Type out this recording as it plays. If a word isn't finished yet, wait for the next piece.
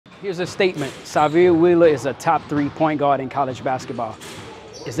Here's a statement. Sahvir Wheeler is a top 3 point guard in college basketball.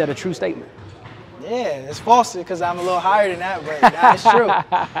 Is that a true statement? Yeah, it's false because I'm a little higher than that, but that's true.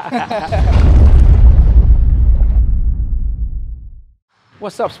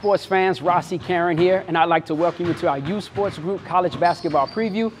 What's up, sports fans? Rhossi Carron here, and I'd like to welcome you to our U Sports Group College Basketball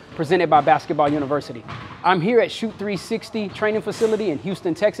Preview presented by Basketball University. I'm here at Shoot 360 training facility in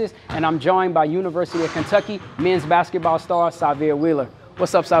Houston, Texas, and I'm joined by University of Kentucky men's basketball star Sahvir Wheeler.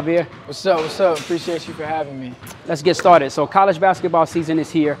 What's up, Sahvir? What's up? What's up? Appreciate you for having me. Let's get started. So college basketball season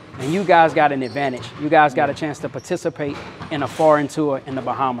is here, and you guys got an advantage. You guys got a chance to participate in a foreign tour in the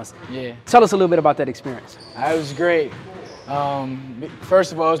Bahamas. Yeah. Tell us a little bit about that experience. It was great.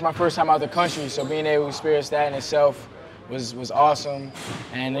 First of all, it was my first time out the country, so being able to experience that in itself was awesome.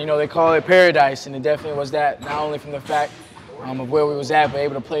 And you know, they call it paradise, and it definitely was that, not only from the fact of where we was at, but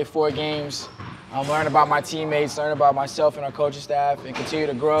able to play 4 games, learn about my teammates, learn about myself and our coaching staff, and continue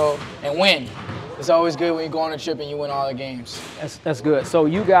to grow and win. It's always good when you go on a trip and you win all the games. That's good. So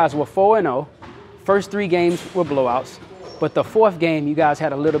you guys were 4-0. First 3 games were blowouts. But the 4th game, you guys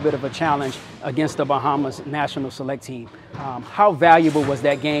had a little bit of a challenge against the Bahamas national select team. How valuable was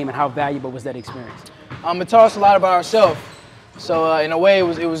that game, and how valuable was that experience? It taught us a lot about ourselves. So in a way, it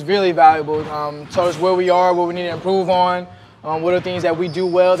was really valuable. Taught us where we are, what we need to improve on, what are things that we do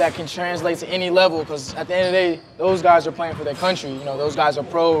well that can translate to any level. Because at the end of the day, those guys are playing for their country. You know, those guys are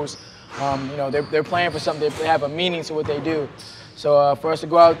pros. You know, they're playing for something. They have a meaning to what they do. So for us to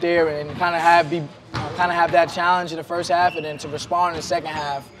go out there and kind of have that challenge in the first half, and then to respond in the second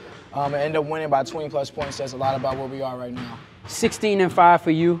half and end up winning by 20+ points says a lot about where we are right now. 16-5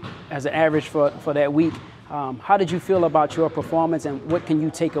 for you as an average for that week. How did you feel about your performance, and what can you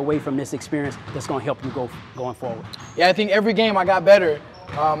take away from this experience that's going to help you going forward? Yeah, I think every game I got better.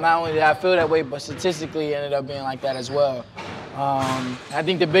 Not only did I feel that way, but statistically it ended up being like that as well. I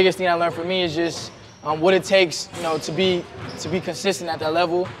think the biggest thing I learned from me is just what it takes, you know, to be consistent at that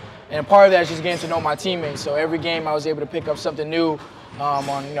level. And part of that is just getting to know my teammates. So every game I was able to pick up something new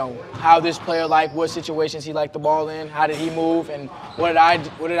on, you know, how this player liked, what situations he liked the ball in, how did he move, and what did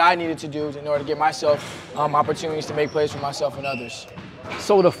I needed to do in order to get myself opportunities to make plays for myself and others.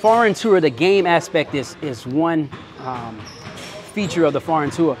 So the foreign tour, the game aspect is one feature of the foreign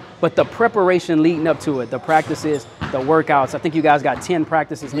tour, but the preparation leading up to it, the practices, the workouts, I think you guys got 10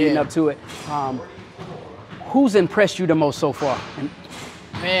 practices leading up to it. Who's impressed you the most so far?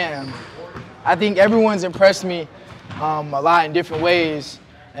 Man, I think everyone's impressed me a lot in different ways.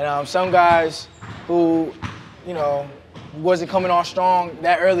 And some guys who, you know, wasn't coming on strong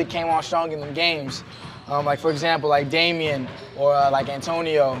that early came on strong in the games. Like, for example, like Damian or like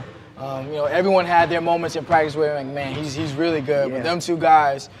Antonio. You know, everyone had their moments in practice where, like, man, he's really good. Yeah. But them 2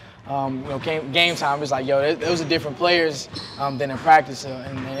 guys, you know, game time, it was like, yo, those are different players than in practice.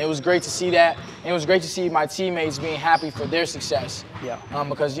 And it was great to see that. And it was great to see my teammates being happy for their success. Yeah.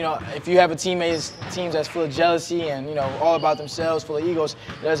 Because, you know, if you have a teams that's full of jealousy and, you know, all about themselves, full of egos,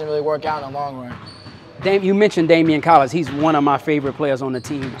 it doesn't really work out in the long run. You mentioned Damian Collins. He's one of my favorite players on the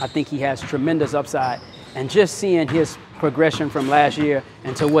team. I think he has tremendous upside. And just seeing his progression from last year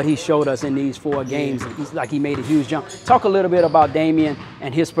into what he showed us in these 4 games, he's like he made a huge jump. Talk a little bit about Damian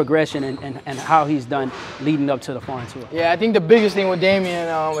and his progression and how he's done leading up to the foreign tour. Yeah, I think the biggest thing with Damian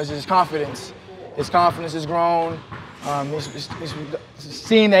is his confidence. His confidence has grown. He's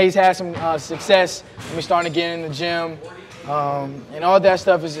seeing that he's had some success when he's starting to get in the gym. And all that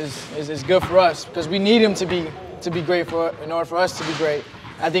stuff is good for us because we need him to be great in order for us to be great.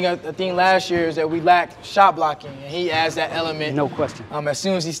 I think last year is that we lacked shot blocking, and he adds that element. No question. As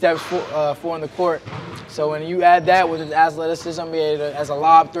soon as he steps forward in the court. So when you add that with his athleticism, as a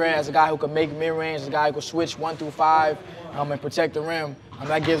lob threat, as a guy who can make mid-range, as a guy who can switch 1 through 5 and protect the rim,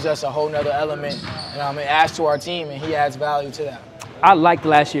 that gives us a whole nother element. And it adds to our team, and he adds value to that. I liked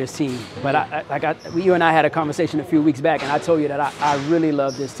last year's team, but you and I had a conversation a few weeks back, and I told you that I really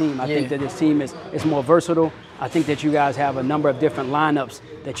love this team. I think that this team is more versatile. I think that you guys have a number of different lineups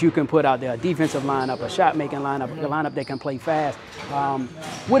that you can put out there, a defensive lineup, a shot-making lineup, a lineup that can play fast.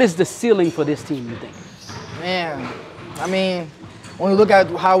 What is the ceiling for this team, you think? Man, I mean, when we look at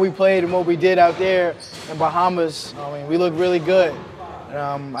how we played and what we did out there in Bahamas, I mean, we look really good.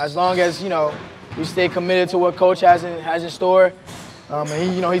 As long as, you know, we stay committed to what Coach has in store, and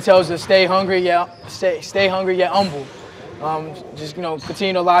he tells us stay hungry yet humble. Just, you know,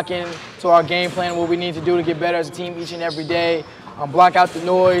 continue to lock in to our game plan, what we need to do to get better as a team each and every day. Block out the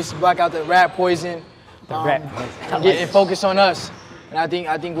noise, block out the rat poison, and focus on us. And I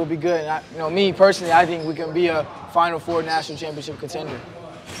think we'll be good. And you know, me personally, I think we can be a Final Four national championship contender.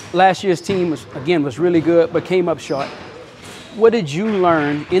 Last year's team was really good, but came up short. What did you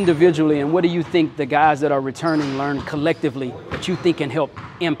learn individually, and what do you think the guys that are returning learn collectively that you think can help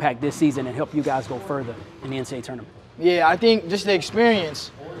impact this season and help you guys go further in the NCAA tournament? Yeah, I think just the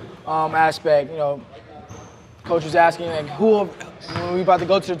experience aspect. You know, coach was asking, like, when we were about to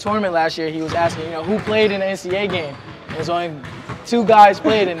go to the tournament last year, he was asking, you know, who played in the NCAA game? And there's only 2 guys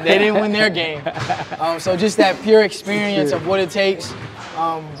played, and they didn't win their game. So just that pure experience of what it takes,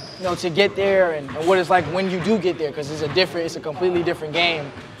 you know, to get there and what it's like when you do get there, because it's a completely different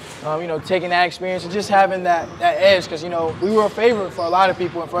game. You know, taking that experience and just having that edge, because, you know, we were a favorite for a lot of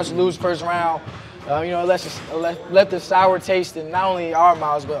people, and for us to lose first round, you know, left the sour taste in not only our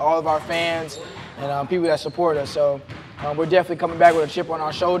mouths, but all of our fans and people that support us. So we're definitely coming back with a chip on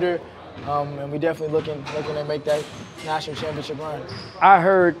our shoulder, and we're definitely looking to make that national championship run. I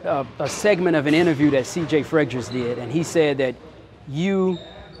heard a segment of an interview that C.J. Fredgers did, and he said that you,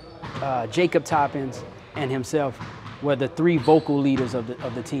 Jacob Toppins, and himself were the 3 vocal leaders of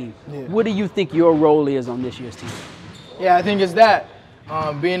the team. Yeah. What do you think your role is on this year's team? Yeah, I think it's that,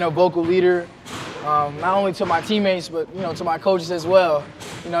 being a vocal leader, not only to my teammates, but, you know, to my coaches as well.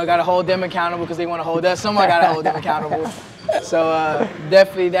 You know, I got to hold them accountable because they want to hold us. Someone got to hold them accountable. So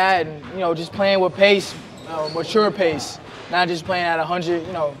definitely that, and, you know, just playing with pace, mature pace, not just playing at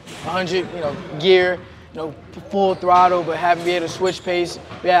 100, gear, you know, full throttle, but be able to switch pace,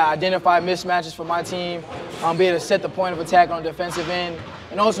 identify mismatches for my team, be able to set the point of attack on the defensive end,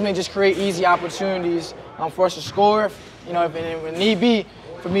 and ultimately just create easy opportunities for us to score, you know, if need be,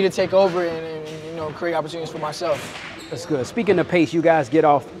 for me to take over and you know, create opportunities for myself. That's good. Speaking of pace, you guys get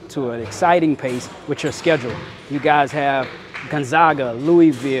off to an exciting pace with your schedule. You guys have Gonzaga,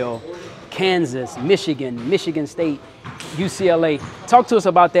 Louisville, Kansas, Michigan State, UCLA. Talk to us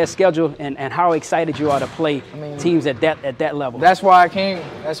about that schedule and how excited you are to play teams at that level. That's why I came.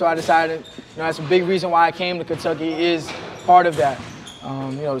 That's why I decided. You know, that's a big reason why I came to Kentucky, is part of that.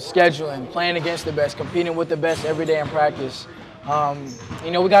 You know, scheduling, playing against the best, competing with the best every day in practice.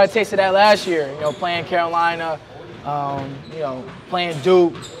 You know, we got a taste of that last year. You know, playing Carolina, you know, playing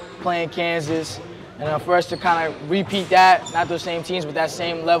Duke, playing Kansas. And for us to kind of repeat that, not those same teams, but that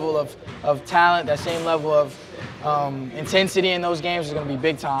same level of talent, that same level of intensity in those games is going to be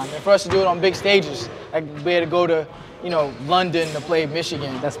big time. And for us to do it on big stages, like be able to go to, you know, London to play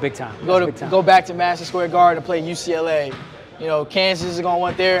Michigan. That's big time. Go back to Madison Square Garden to play UCLA. You know, Kansas is going to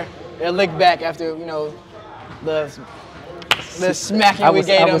want their lick back after, you know, the smacking we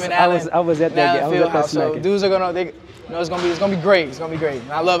gave them in Allen. I was at that game. So dudes are going to, you know, it's gonna be great. It's gonna be great.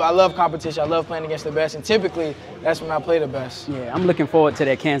 And I love competition. I love playing against the best, and typically that's when I play the best. Yeah, I'm looking forward to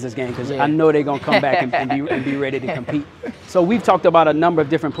that Kansas game because I know they're gonna come back and be ready to compete. So we've talked about a number of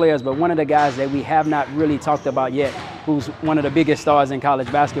different players, but one of the guys that we have not really talked about yet, who's one of the biggest stars in college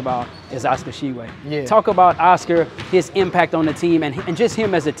basketball, is Oscar Tshiebwe. Yeah. Talk about Oscar, his impact on the team, and just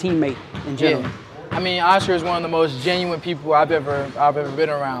him as a teammate in general. Yeah. I mean, Oscar is one of the most genuine people I've ever been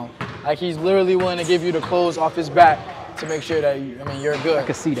around. Like, he's literally willing to give you the clothes off his back to make sure that you're good. I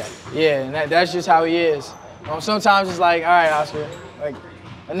can see that. Yeah, and that's just how he is. Sometimes it's like, all right, Oscar, like,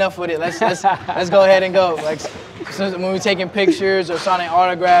 enough with it. Let's go ahead and go. Like, when we're taking pictures or signing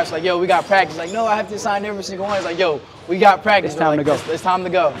autographs, like, yo, we got practice. Like, no, I have to sign every single one. It's like, yo, we got practice. It's time to go. It's time to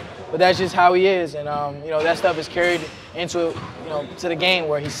go. But that's just how he is, and you know, that stuff is carried into, you know, to the game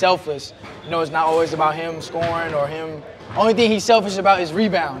where he's selfless. You know, it's not always about him scoring or him. Only thing he's selfish about is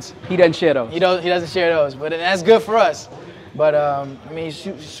rebounds. He doesn't share those. He doesn't share those, but that's good for us. But I mean, he's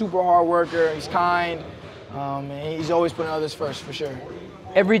super hard worker. He's kind, and he's always putting others first, for sure.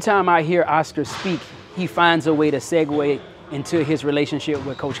 Every time I hear Oscar speak, he finds a way to segue into his relationship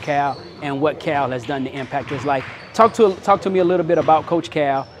with Coach Cal and what Cal has done to impact his life. Talk to me a little bit about Coach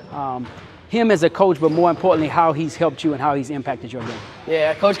Cal, him as a coach, but more importantly, how he's helped you and how he's impacted your game.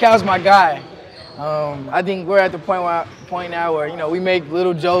 Yeah, Coach Cal's my guy. I think we're at the point now where, you know, we make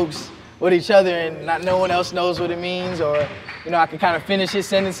little jokes with each other and no one else knows what it means, or, you know, I can kind of finish his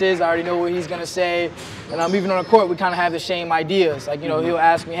sentences. I already know what he's going to say. And even on the court, we kind of have the same ideas. Like, you know, he'll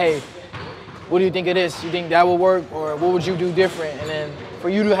ask me, hey, what do you think of this? You think that will work, or what would you do different? And then for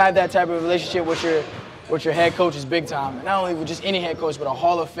you to have that type of relationship with your head coach is big time. And not only with just any head coach, but a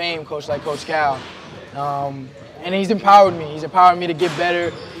Hall of Fame coach like Coach Cal. And he's empowered me. He's empowered me to get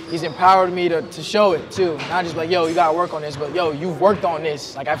better. He's empowered me to show it too. Not just like, yo, you gotta work on this, but yo, you've worked on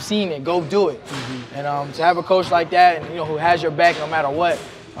this. Like, I've seen it, go do it. And to have a coach like that, and, you know, who has your back no matter what,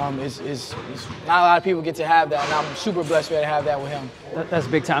 is not a lot of people get to have that, and I'm super blessed to have that with him. That's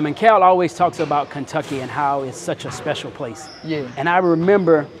big time. And Cal always talks about Kentucky and how it's such a special place. Yeah. And I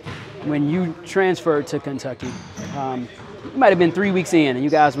remember when you transferred to Kentucky, it might have been 3 weeks in, and you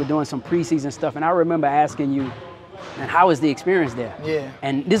guys were doing some preseason stuff, and I remember asking you, And how is the experience there? Yeah.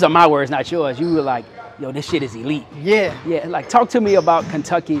 And these are my words, not yours. You were like, yo, this shit is elite. Yeah. Yeah, like talk to me about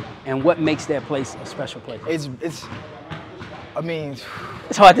Kentucky and what makes that place a special place. I mean,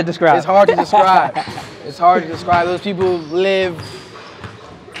 it's hard to describe. It's hard to describe. It's hard to describe. Those people live,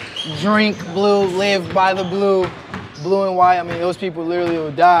 drink blue, live by the blue and white. I mean, those people literally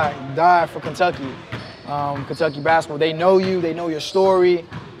will die for Kentucky. Kentucky basketball. They know you, they know your story.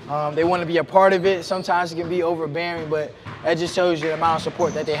 They want to be a part of it. Sometimes it can be overbearing, but that just shows you the amount of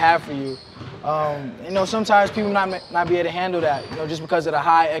support that they have for you. You know, sometimes people not be able to handle that, you know, just because of the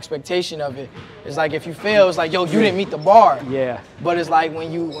high expectation of it. It's like if you fail, it's like, yo, you didn't meet the bar. Yeah. But it's like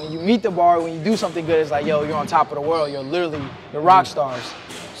when you meet the bar, when you do something good, it's like, yo, you're on top of the world. You're literally the rock stars.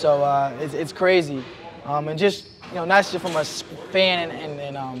 So it's crazy. And just, you know, not just from a fan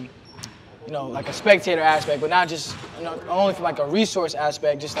and you know, like a spectator aspect, but not just, you know, only from like a resource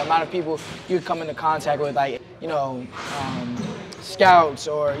aspect, just the amount of people you come into contact with, like, you know, scouts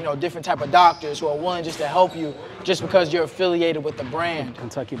or, you know, different type of doctors who are willing just to help you just because you're affiliated with the brand.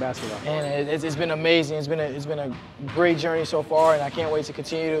 Kentucky basketball. And it's been amazing. It's been a great journey so far, and I can't wait to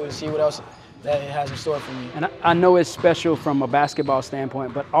continue to see what else that it has in store for me. And I know it's special from a basketball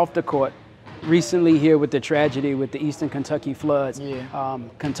standpoint, but off the court, recently here with the tragedy with the Eastern Kentucky floods,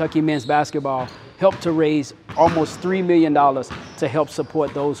 Kentucky men's basketball helped to raise almost $3 million to help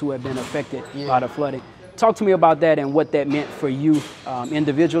support those who have been affected by the flooding. Talk to me about that and what that meant for you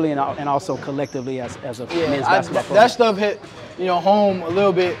individually and also collectively as a men's basketball program. That stuff hit, you know, home a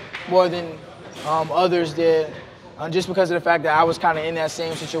little bit more than others did. Just because of the fact that I was kind of in that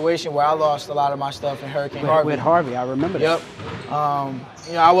same situation where I lost a lot of my stuff in Hurricane Harvey. With Harvey, I remember that. Yep.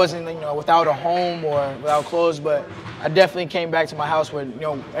 You know, I wasn't, you know, without a home or without clothes, but I definitely came back to my house where, you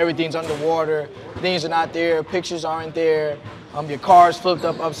know, everything's underwater, things are not there, pictures aren't there, your car's flipped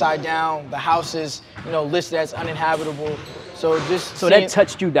up upside down, the house is, you know, listed as uninhabitable. So that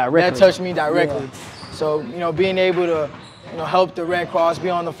touched you directly. That touched me directly. Yeah. So, you know, being able to, you know, help the Red Cross, be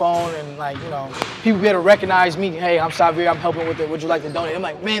on the phone, and, like, you know, people be able to recognize me. Hey, I'm Sahvir. I'm helping with it. Would you like to donate? I'm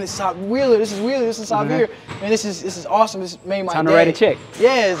like, man, this is Sahvir Wheeler. This is Wheeler. This is Sahvir. Man, this is awesome. This made my day. Time to write a check.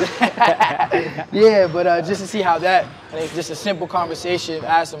 Yes. Yeah, but just to see how that, just a simple conversation,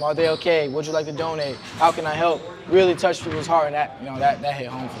 ask them, are they okay? Would you like to donate? How can I help? Really touched people's heart, and that, you know, that hit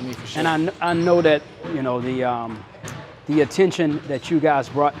home for me for sure. And I know that, you know, the attention that you guys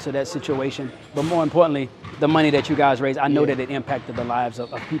brought to that situation, but more importantly, the money that you guys raised, I know that it impacted the lives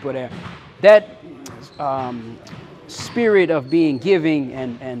of people there. That spirit of being giving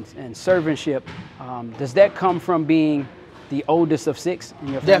and servantship, does that come from being the oldest of 6 in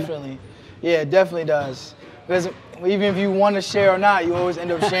your family? Definitely. Yeah, it definitely does. Because even if you want to share or not, you always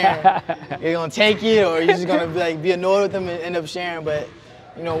end up sharing. You're going to take it, or you're just going to be annoyed with them and end up sharing. But,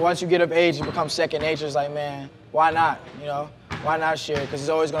 you know, once you get of age, it becomes second nature. It's like, man, why not? You know, why not share? Because it's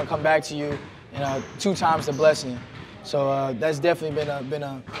always going to come back to you, you know, 2 times the blessing. So that's definitely been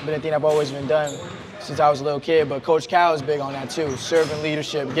a thing I've always been done since I was a little kid. But Coach Cal is big on that too, serving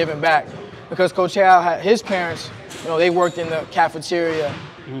leadership, giving back. Because Coach Cal had his parents, you know, they worked in the cafeteria.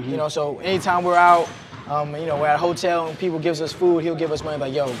 You know, so anytime we're out, you know, we're at a hotel and people gives us food, he'll give us money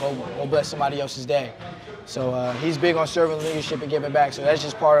like, yo, go bless somebody else's day. So he's big on serving leadership and giving back. So that's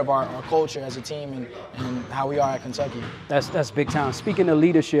just part of our culture as a team and how we are at Kentucky. That's big time. Speaking of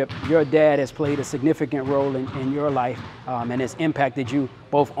leadership, your dad has played a significant role in your life and has impacted you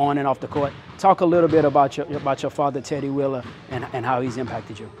both on and off the court. Talk a little bit about your father, Teddy Wheeler, and how he's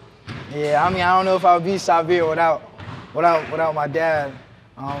impacted you. Yeah, I mean, I don't know if I would be Sahvir without my dad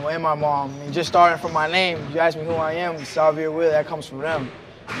and my mom. I mean, just starting from my name, you ask me who I am, Sahvir Wheeler, that comes from them.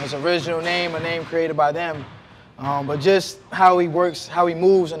 It's an original name, a name created by them. But just how he works, how he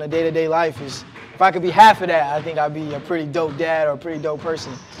moves in a day-to-day life is, if I could be half of that, I think I'd be a pretty dope dad or a pretty dope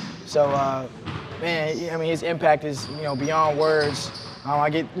person. So, man, I mean, his impact is, you know, beyond words. I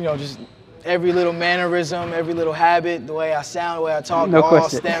get, you know, just every little mannerism, every little habit, the way I sound, the way I talk,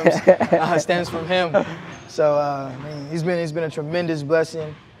 all stems from him. So, I mean, he's been a tremendous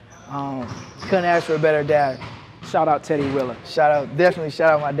blessing. Couldn't ask for a better dad. Shout out Teddy Wheeler. Definitely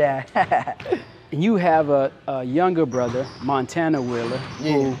shout out my dad. You have a younger brother, Montana Wheeler,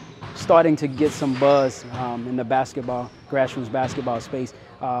 who starting to get some buzz in the grassroots basketball space.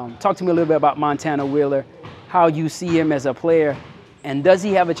 Talk to me a little bit about Montana Wheeler, how you see him as a player, and does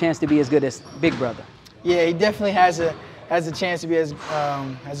he have a chance to be as good as Big Brother? Yeah, he definitely has a chance to be as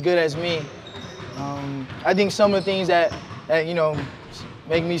good as me. I think some of the things that you know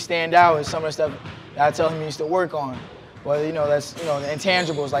make me stand out is some of the stuff that I tell him he needs to work on. Well, you know, that's, you know, the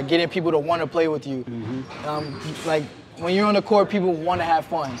intangibles, like getting people to want to play with you. Like when you're on the court, people want to have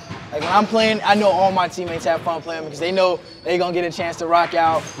fun. Like when I'm playing, I know all my teammates have fun playing because they know they're going to get a chance to rock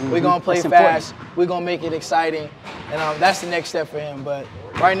out. We're going to play fast. We're going to make it exciting. And that's the next step for him. But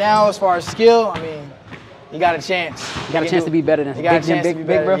right now, as far as skill, I mean, he got a chance. You got a chance to be better than big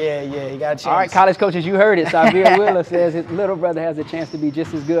bro? Yeah, he got a chance. All right, college coaches, you heard it. Sahvir Wheeler says his little brother has a chance to be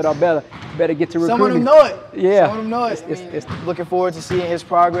just as good or better. Better get to recruiting. Some of them know it. Yeah. Some of them know it. It's looking forward to seeing his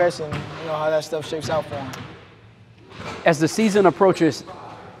progress and how that stuff shapes out for him. As the season approaches,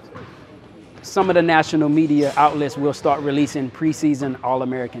 some of the national media outlets will start releasing preseason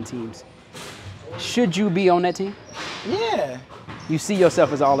All-American teams. Should you be on that team? Yeah. You see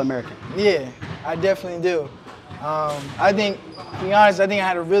yourself as All-American? Yeah, I definitely do. I think, to be honest, I think I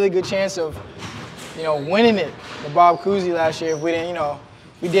had a really good chance of, winning it with Bob Cousy last year if we didn't,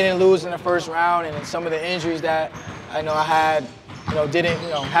 we didn't lose in the first round and some of the injuries that I had, didn't,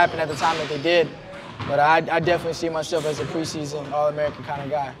 happen at the time that they did. But I definitely see myself as a preseason All-American kind of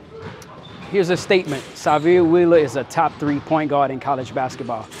guy. Here's a statement. Sahvir Wheeler is a top 3 point guard in college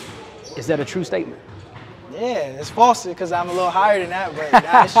basketball. Is that a true statement? Yeah, it's false because I'm a little higher than that, but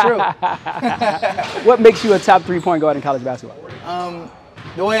that is true. What makes you a top 3 point guard in college basketball?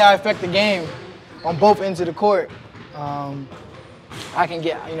 The way I affect the game on both ends of the court. I can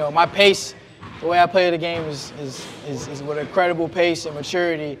get, my pace, the way I play the game is with a credible pace and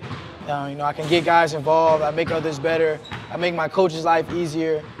maturity. I can get guys involved. I make others better. I make my coach's life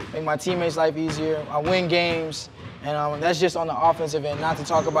easier, make my teammates' life easier. I win games, and that's just on the offensive end, not to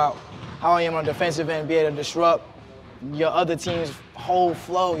talk about how I am on the defensive end, be able to disrupt your other team's whole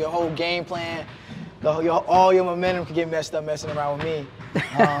flow, your whole game plan. All your momentum can get messed up messing around with me.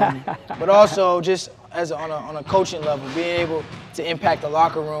 But also just on a coaching level, being able to impact the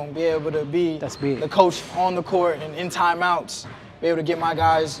locker room, be able to be the coach on the court and in timeouts, be able to get my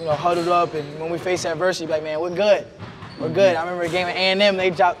guys huddled up, and when we face adversity, be like, man, we're good. We're good. I remember a game at A&M, they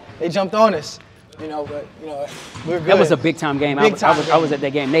jumped on us. But we're good. That was a big time game. I was at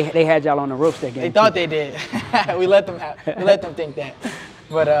that game. They had y'all on the ropes that game. They thought they did. we let them think that.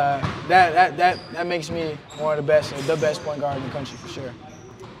 But that makes me one of the best point guard in the country for sure.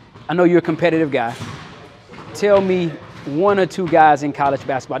 I know you're a competitive guy. Tell me 1 or 2 guys in college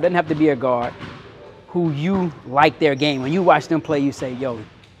basketball, it doesn't have to be a guard, who you like their game. When you watch them play, you say, yo,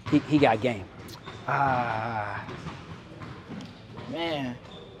 he got game. Man.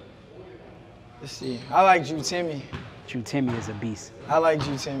 Let's see. I like Drew Timme. Drew Timme is a beast. I like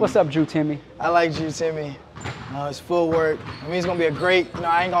Drew Timme. What's up, Drew Timme? I like Drew Timme. It's full work. I mean, he's gonna be a great.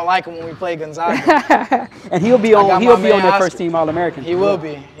 I ain't gonna like him when we play Gonzaga. And he'll be on that first team All-American. He will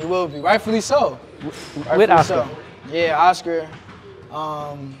be. He will be. Rightfully so. With Oscar. So. Yeah, Oscar.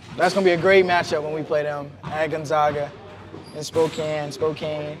 That's gonna be a great matchup when we play them at Gonzaga in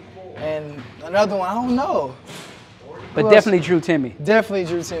Spokane, and another one. I don't know. But definitely Drew Timme. Definitely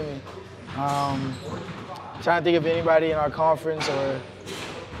Drew Timme. Trying to think of anybody in our conference or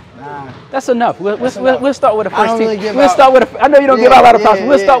nah. That's enough. We'll start with the first team. Really I know you don't give out a lot of props.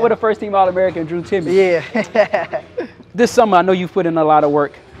 We'll start with the first team All-American, Drew Timme. Yeah. This summer, I know you've put in a lot of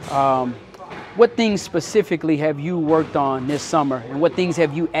work. What things specifically have you worked on this summer, and what things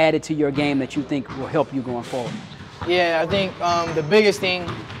have you added to your game that you think will help you going forward? Yeah, I think the biggest thing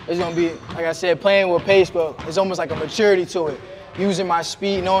is going to be, like I said, playing with pace, but it's almost like a maturity to it. Using my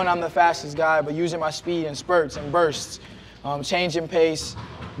speed, knowing I'm the fastest guy, but using my speed in spurts and bursts, changing pace,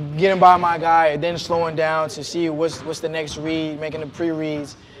 getting by my guy, and then slowing down to see what's the next read, making the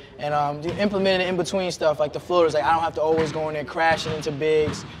pre-reads, and implementing in-between stuff like the floaters. Like I don't have to always go in there crashing into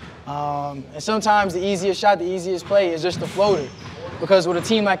bigs. And sometimes the easiest shot, the easiest play is just the floater. Because with a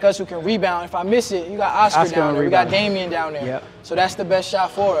team like us who can rebound, if I miss it, you got Oscar down there, we got Damian down there. Yep. So that's the best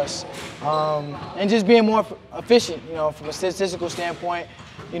shot for us. And just being more efficient, from a statistical standpoint,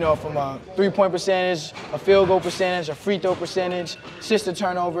 from a three-point percentage, a field goal percentage, a free throw percentage, assist to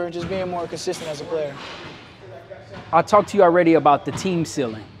turnover, just being more consistent as a player. I talked to you already about the team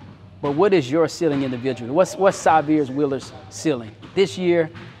ceiling, but what is your ceiling individually? What's Sahvir Wheeler's ceiling this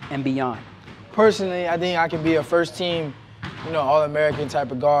year and beyond? Personally, I think I can be a first-team, All-American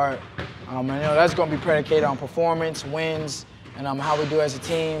type of guard. I know that's going to be predicated on performance, wins, and how we do as a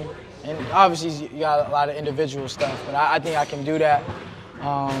team. And obviously, you got a lot of individual stuff, but I think I can do that.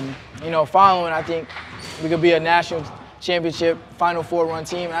 Following, I think we could be a national championship, Final Four run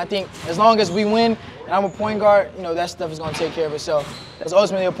team. And I think as long as we win, and I'm a point guard, that stuff is going to take care of itself. Because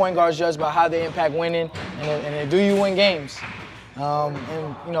ultimately, a point guard is judged by how they impact winning, and do you win games.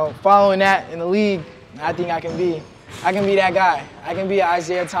 Following that in the league, I think I can be that guy. I can be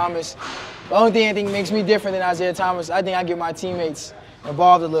Isaiah Thomas. The only thing I think makes me different than Isaiah Thomas, I think I give my teammates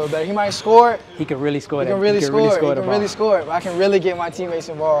involved a little better. He might score it. He can really score. He can really score it. He can really score it. But I can really get my teammates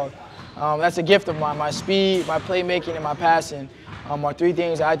involved. That's a gift of mine. My speed, my playmaking, and my passing are 3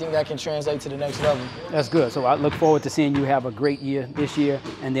 things I think that can translate to the next level. That's good. So I look forward to seeing you have a great year this year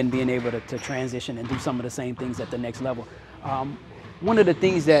and then being able to transition and do some of the same things at the next level. One of the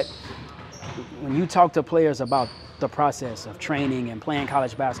things that when you talk to players about the process of training and playing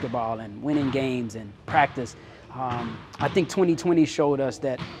college basketball and winning games and practice, I think 2020 showed us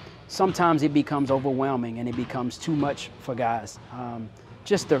that sometimes it becomes overwhelming and it becomes too much for guys.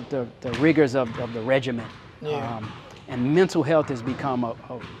 Just the rigors of the regimen. Yeah. And mental health has become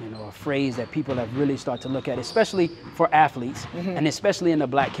a phrase that people have really started to look at, especially for athletes, and especially in the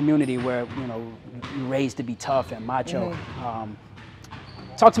black community where you're raised to be tough and macho.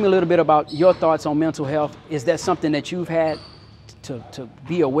 Talk to me a little bit about your thoughts on mental health. Is that something that you've had to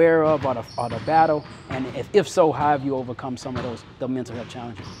be aware of or to battle? And if so, how have you overcome some of the mental health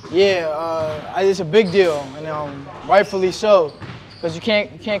challenges? Yeah, it's a big deal, and rightfully so. Because you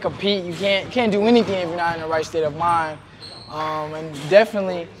can't compete, you can't do anything if you're not in the right state of mind. And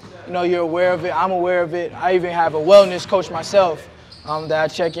definitely, you're aware of it. I'm aware of it. I even have a wellness coach myself that I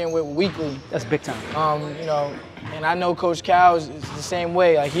check in with weekly. That's big time. And I know Coach Cal is the same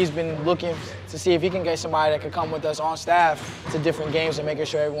way. Like, he's been looking to see if he can get somebody that could come with us on staff to different games and making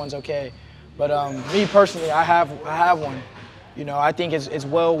sure everyone's okay. But me personally, I have one. I think it's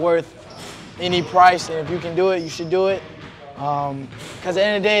well worth any price, and if you can do it, you should do it. Because at the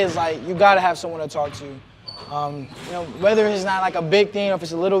end of the day, it's like you gotta have someone to talk to. Whether it's not like a big thing or if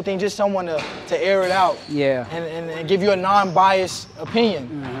it's a little thing, just someone to air it out. Yeah. And give you a non-biased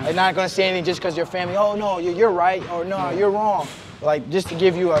opinion. They're not gonna say anything just because you're family. Oh no, you're right, or no, you're wrong. Like, just to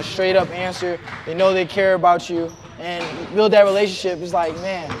give you a straight up answer. They know they care about you, and build that relationship. It's like,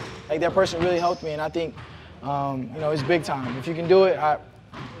 man, like that person really helped me, and I think, it's big time. If you can do it,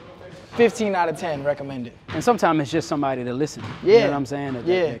 15 out of 10 recommend it. And sometimes it's just somebody to listen. Yeah. You know what I'm saying?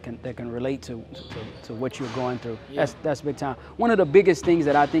 That can relate to what you're going through. Yeah. That's big time. One of the biggest things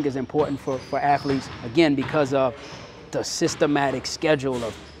that I think is important for athletes, again, because of the systematic schedule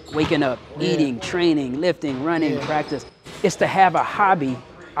of waking up, eating, training, lifting, running, practice, is to have a hobby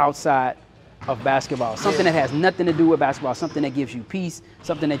outside of basketball. Something that has nothing to do with basketball, something that gives you peace,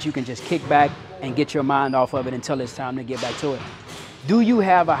 something that you can just kick back and get your mind off of it until it's time to get back to it. Do you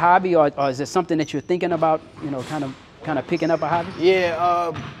have a hobby, or is it something that you're thinking about, kind of picking up a hobby?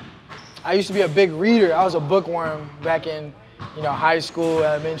 Yeah, I used to be a big reader. I was a bookworm back in, high school,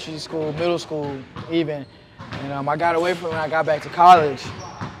 elementary school, middle school, even. And I got away from it when I got back to college.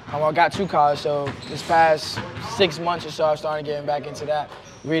 I got to college, so this past 6 months or so, I started getting back into that.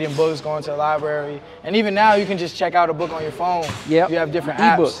 Reading books, going to the library. And even now, you can just check out a book on your phone. Yep. You have different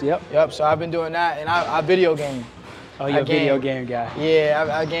apps. E-books, Yep, so I've been doing that, and I video game. Oh, you're a video game guy. Yeah,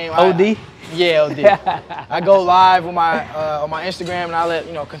 I game. OD? Yeah, OD. I go live with on my Instagram, and I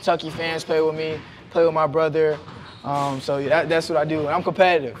let Kentucky fans play with me, play with my brother. So that's what I do. And I'm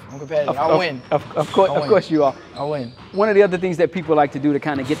competitive. I win. Of course you are. I win. One of the other things that people like to do to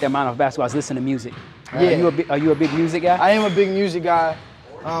kind of get their mind off basketball is listen to music. Right? Yeah. Are you a big music guy? I am a big music guy.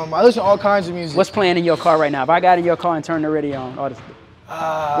 I listen to all kinds of music. What's playing in your car right now? If I got in your car and turned the radio on,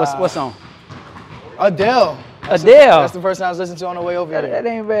 what's on? Adele. Adele. That's the person I was listening to on the way over here. That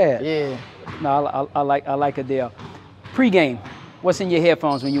ain't bad. Yeah. No, I like Adele. Pre-game, what's in your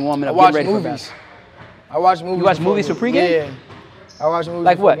headphones when you warming up, getting ready for basketball? I watch movies. You watch movies for pre-game? Yeah. I watch movies.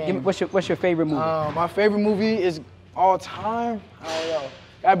 Like what? Game. What's your favorite movie? My favorite movie is all time. I don't know.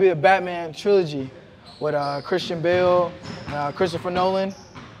 Gotta be the Batman trilogy with Christian Bale, Christopher Nolan.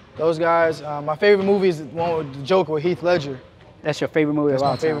 Those guys. My favorite movie is the one with the Joker with Heath Ledger. That's your favorite movie of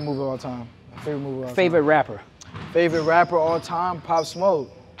all time? That's my favorite movie of all time. Favorite rapper? Favorite rapper all time, Pop Smoke.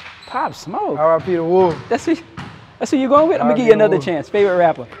 Pop Smoke? R.I.P. the Wolf. That's who you going with? I'm gonna give you another chance. Favorite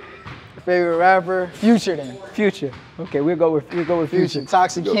rapper? Favorite rapper? Future then. Future. Okay, we'll go with Future.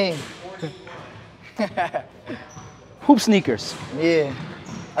 Toxic King. Hoop sneakers. Yeah.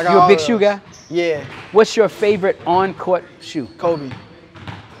 You a big shoe guy? Yeah. What's your favorite on-court shoe?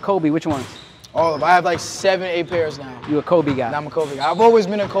 Kobe, which ones? All of them. I have like 7, 8 pairs now. You a Kobe guy? And I'm a Kobe guy. I've always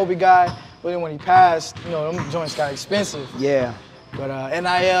been a Kobe guy, but then when he passed, them joints got expensive. Yeah. But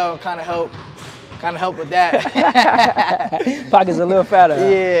NIL kind of helped with that. Pockets a little fatter.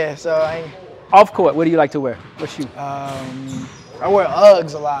 Yeah, so off court, what do you like to wear? What shoe? I wear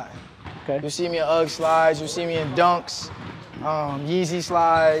Uggs a lot. Okay. You see me in Ugg slides, you see me in Dunks, Yeezy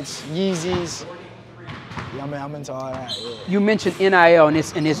slides, Yeezys. Yeah, I'm into all that. Yeah. You mentioned NIL, and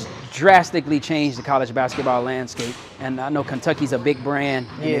it's drastically changed the college basketball landscape. And I know Kentucky's a big brand,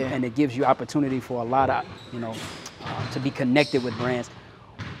 and it gives you opportunity for a lot of to be connected with brands.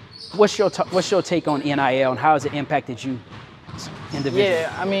 What's your take on NIL and how has it impacted you individually?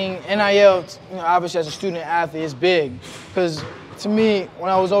 Yeah, I mean, NIL, obviously as a student athlete, is big. Because to me, when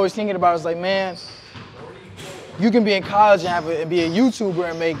I was always thinking about it, I was like, man, you can be in college and be a YouTuber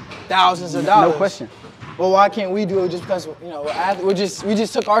and make thousands of dollars. No question. Well, why can't we do it just because, we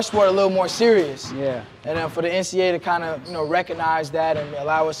just took our sport a little more serious. Yeah. And then for the NCAA to kind of, recognize that and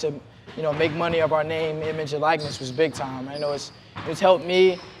allow us to, make money of our name, image, and likeness was big time. I know it's helped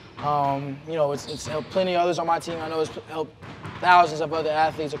me. It's helped plenty of others on my team. I know it's helped thousands of other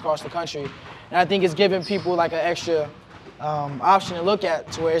athletes across the country. And I think it's given people like an extra option to look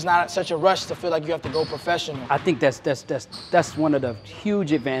at, to where it's not such a rush to feel like you have to go professional. I think that's one of the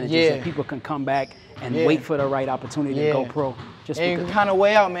huge advantages, that people can come back and wait for the right opportunity to go pro. And you can kind of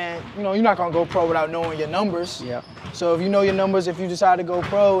weigh out, man, you're not going to go pro without knowing your numbers. Yeah. So if you know your numbers, if you decide to go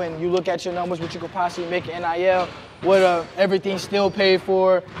pro and you look at your numbers, what you could possibly make in NIL, what everything's still paid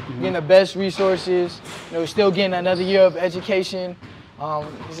for, getting the best resources, still getting another year of education.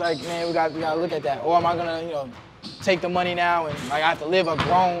 It's like, man, we got to look at that. Or am I going to, take the money now and I have to live a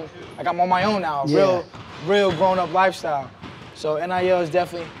grown, like I'm on my own now, real grown-up lifestyle. So NIL has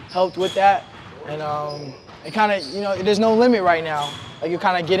definitely helped with that. And it kind of, there's no limit right now. Like you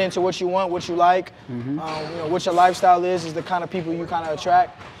kind of get into what you want, what you like, what your lifestyle is the kind of people you kind of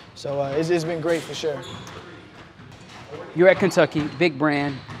attract. So it's been great for sure. You're at Kentucky, big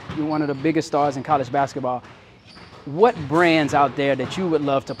brand. You're one of the biggest stars in college basketball. What brands out there that you would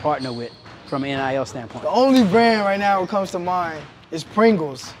love to partner with from an NIL standpoint? The only brand right now that comes to mind is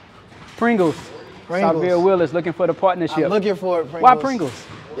Pringles. Pringles. Sahvir Wheeler is looking for the partnership. I'm looking for it, Pringles. Why Pringles?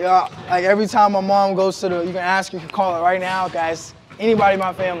 Yeah, like every time my mom goes to you can ask, you can call her right now, guys. Anybody in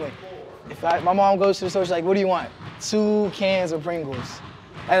my family. My mom goes to the store, she's like, what do you want? 2 cans of Pringles.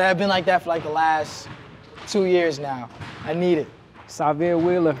 And I've been like that for like the last 2 years now. I need it. Sahvir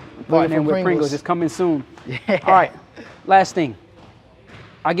Wheeler partnering with Pringles. It's coming soon. Yeah. All right, last thing.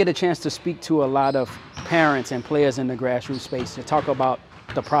 I get a chance to speak to a lot of parents and players in the grassroots space to talk about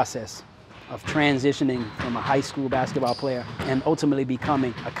the process of transitioning from a high school basketball player and ultimately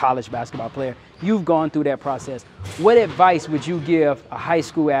becoming a college basketball player. You've gone through that process. What advice would you give a high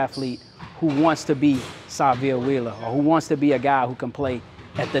school athlete who wants to be Sahvir Wheeler or who wants to be a guy who can play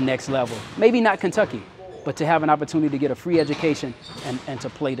at the next level? Maybe not Kentucky, but to have an opportunity to get a free education and to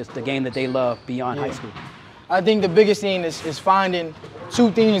play the game that they love beyond high school. I think the biggest thing is finding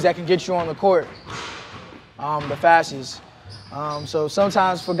 2 things that can get you on the court the fastest. So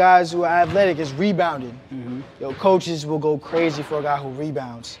sometimes for guys who are athletic, it's rebounding. Coaches will go crazy for a guy who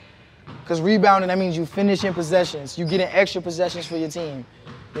rebounds. Because rebounding, that means you finish in possessions. You get in extra possessions for your team.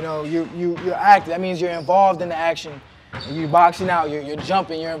 You're active. That means you're involved in the action. You're boxing out, you're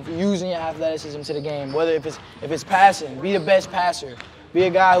jumping, you're using your athleticism to the game. Whether if it's passing, be the best passer. Be a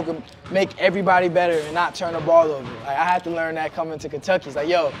guy who can make everybody better and not turn the ball over. Like, I had to learn that coming to Kentucky. It's like,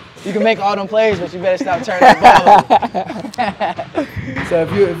 yo, you can make all them plays, but you better stop turning the ball over. So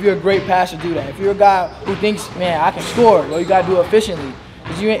if you're a great passer, do that. If you're a guy who thinks, man, I can score, well, you got to do it efficiently.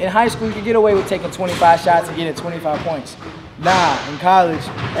 Because in high school, you can get away with taking 25 shots and getting 25 points. Nah, in college,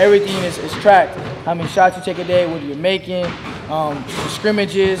 everything is tracked. How many shots you take a day, what you're making, the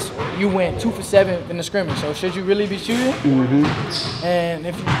scrimmages. You went 2 for 7 in the scrimmage. So should you really be shooting? And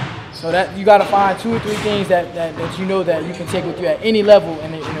that you got to find 2 or 3 things that you know that you can take with you at any level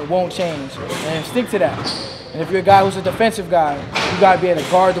and it won't change. And stick to that. And if you're a guy who's a defensive guy, you got to be able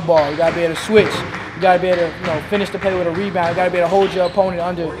to guard the ball. You got to be able to switch. You got to be able to finish the play with a rebound. You got to be able to hold your opponent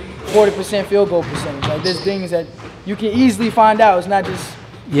under 40% field goal percentage. Like there's things that you can easily find out. It's not just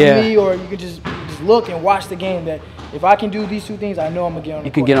me, or you can just look and watch the game. That if I can do these 2 things, I know I'm gonna get on the court.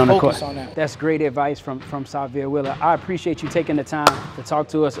 You can get on the court. Focus on that. That's great advice from Sahvir Wheeler. I appreciate you taking the time to talk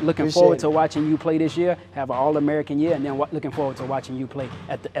to us. Looking forward to watching you play this year. Have an All-American year, and then looking forward to watching you play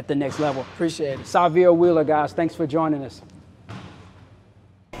at the next level. Appreciate it. Sahvir Wheeler, guys. Thanks for joining us.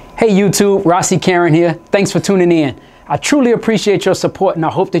 Hey YouTube, Rhossi Carron here. Thanks for tuning in. I truly appreciate your support, and I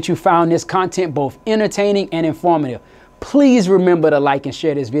hope that you found this content both entertaining and informative. Please remember to like and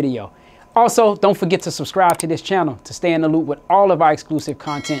share this video. Also, don't forget to subscribe to this channel to stay in the loop with all of our exclusive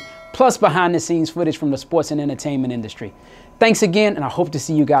content, plus behind the scenes footage from the sports and entertainment industry. Thanks again, and I hope to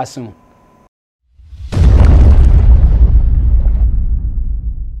see you guys soon.